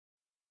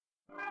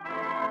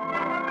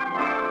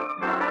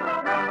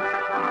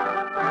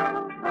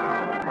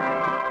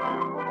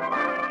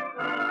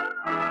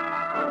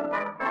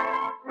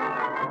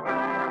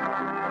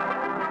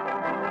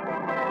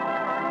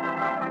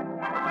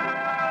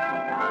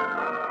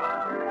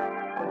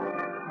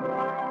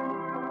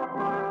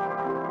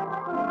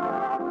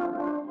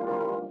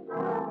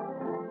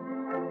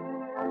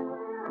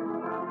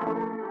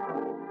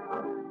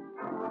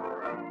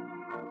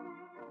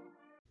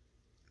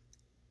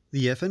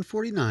The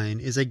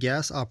FN-49 is a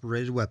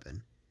gas-operated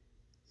weapon.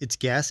 Its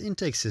gas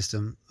intake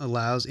system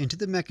allows into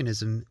the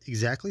mechanism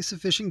exactly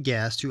sufficient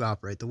gas to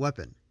operate the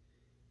weapon.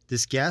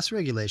 This gas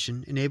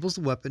regulation enables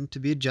the weapon to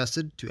be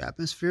adjusted to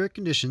atmospheric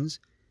conditions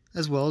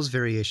as well as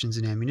variations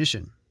in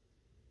ammunition.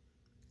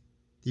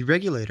 The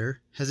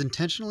regulator has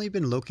intentionally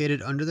been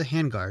located under the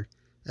handguard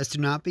as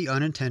to not be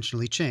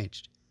unintentionally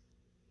changed.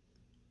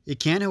 It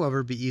can,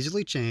 however, be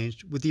easily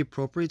changed with the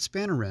appropriate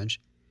spanner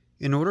wrench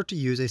in order to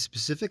use a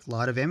specific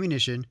lot of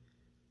ammunition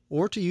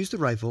or to use the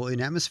rifle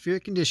in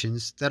atmospheric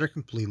conditions that are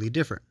completely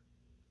different.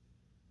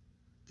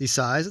 The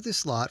size of the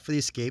slot for the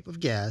escape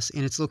of gas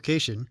and its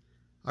location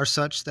are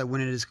such that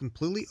when it is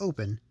completely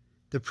open,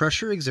 the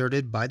pressure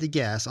exerted by the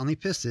gas on the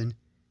piston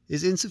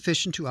is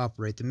insufficient to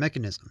operate the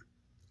mechanism.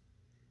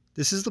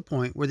 This is the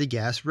point where the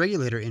gas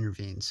regulator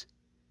intervenes.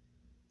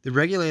 The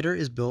regulator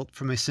is built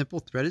from a simple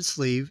threaded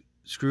sleeve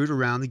screwed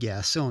around the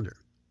gas cylinder.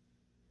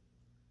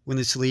 When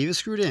the sleeve is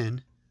screwed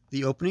in,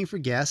 the opening for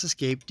gas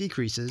escape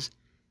decreases,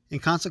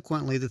 and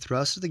consequently the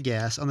thrust of the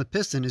gas on the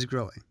piston is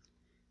growing.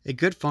 A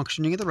good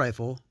functioning of the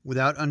rifle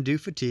without undue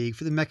fatigue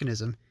for the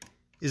mechanism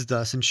is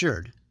thus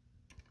ensured.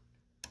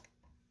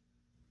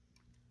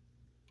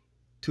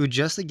 To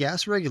adjust the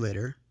gas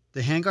regulator,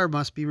 the handguard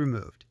must be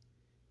removed.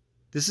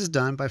 This is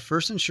done by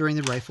first ensuring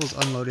the rifle is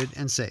unloaded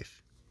and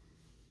safe.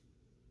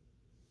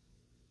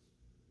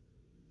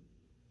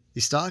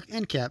 The stock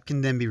end cap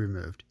can then be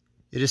removed.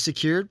 It is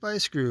secured by a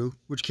screw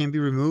which can be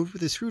removed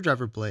with a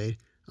screwdriver blade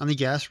on the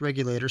gas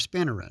regulator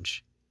spanner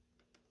wrench.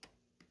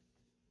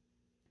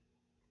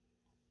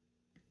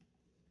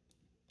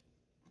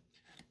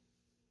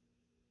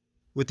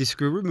 With the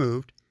screw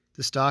removed,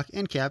 the stock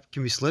end cap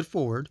can be slid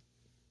forward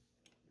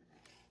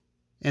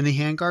and the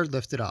handguard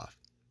lifted off.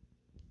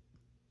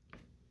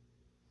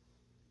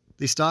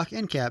 The stock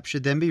end cap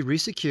should then be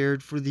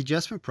resecured for the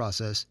adjustment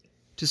process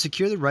to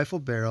secure the rifle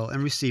barrel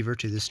and receiver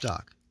to the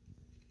stock.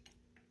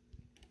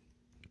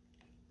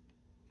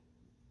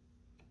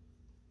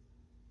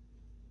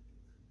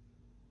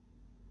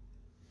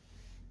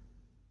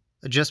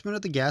 Adjustment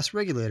of the gas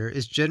regulator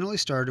is generally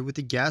started with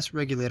the gas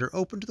regulator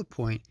open to the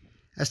point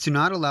as to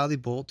not allow the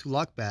bolt to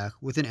lock back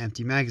with an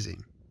empty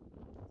magazine.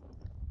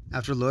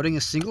 After loading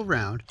a single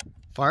round,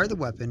 fire the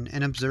weapon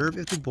and observe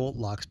if the bolt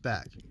locks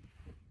back.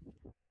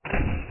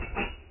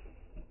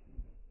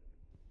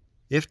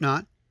 If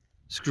not,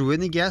 screw in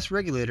the gas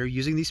regulator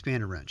using the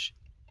spanner wrench.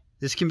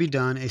 This can be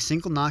done a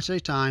single notch at a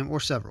time or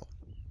several.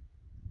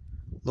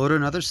 Load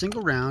another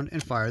single round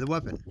and fire the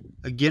weapon,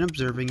 again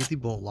observing if the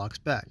bolt locks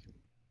back.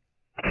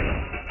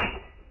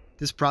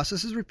 This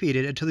process is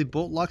repeated until the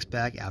bolt locks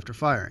back after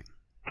firing.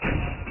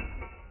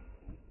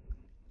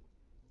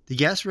 The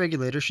gas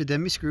regulator should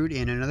then be screwed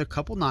in another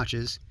couple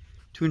notches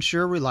to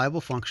ensure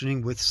reliable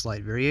functioning with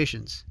slight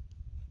variations.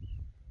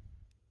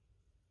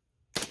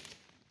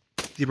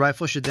 The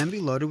rifle should then be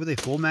loaded with a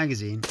full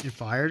magazine and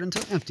fired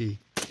until empty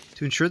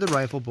to ensure the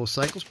rifle both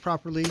cycles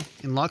properly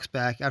and locks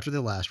back after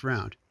the last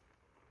round.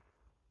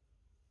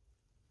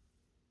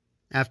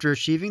 After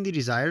achieving the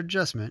desired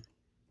adjustment,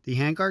 the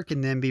handguard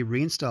can then be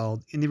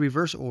reinstalled in the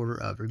reverse order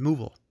of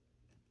removal.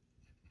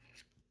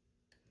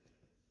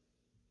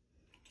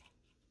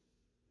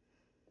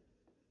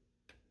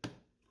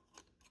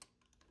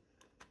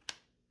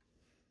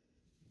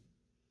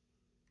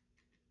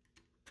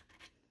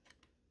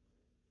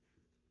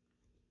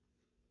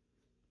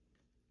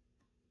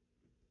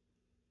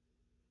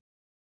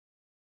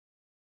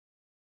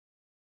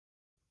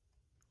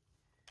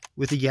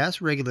 With the gas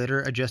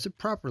regulator adjusted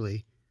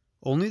properly,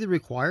 only the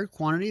required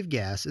quantity of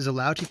gas is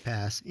allowed to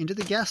pass into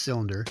the gas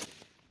cylinder,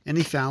 and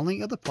the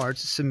fouling of the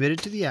parts submitted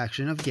to the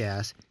action of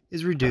gas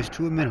is reduced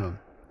to a minimum.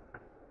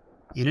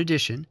 In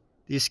addition,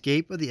 the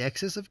escape of the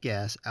excess of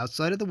gas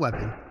outside of the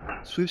weapon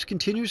sweeps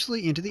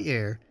continuously into the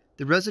air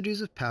the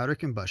residues of powder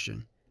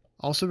combustion,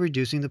 also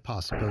reducing the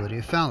possibility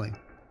of fouling.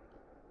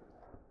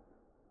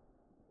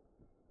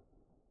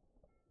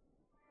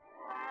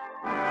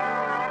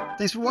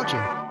 Thanks for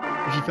watching.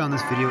 If you found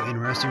this video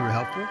interesting or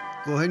helpful,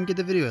 go ahead and give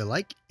the video a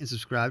like and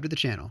subscribe to the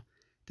channel.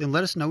 Then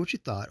let us know what you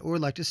thought or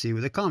would like to see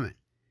with a comment.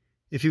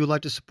 If you would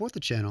like to support the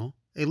channel,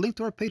 a link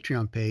to our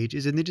Patreon page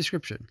is in the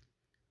description.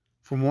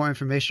 For more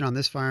information on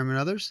this firearm and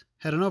others,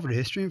 head on over to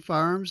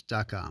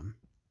historyoffirearms.com.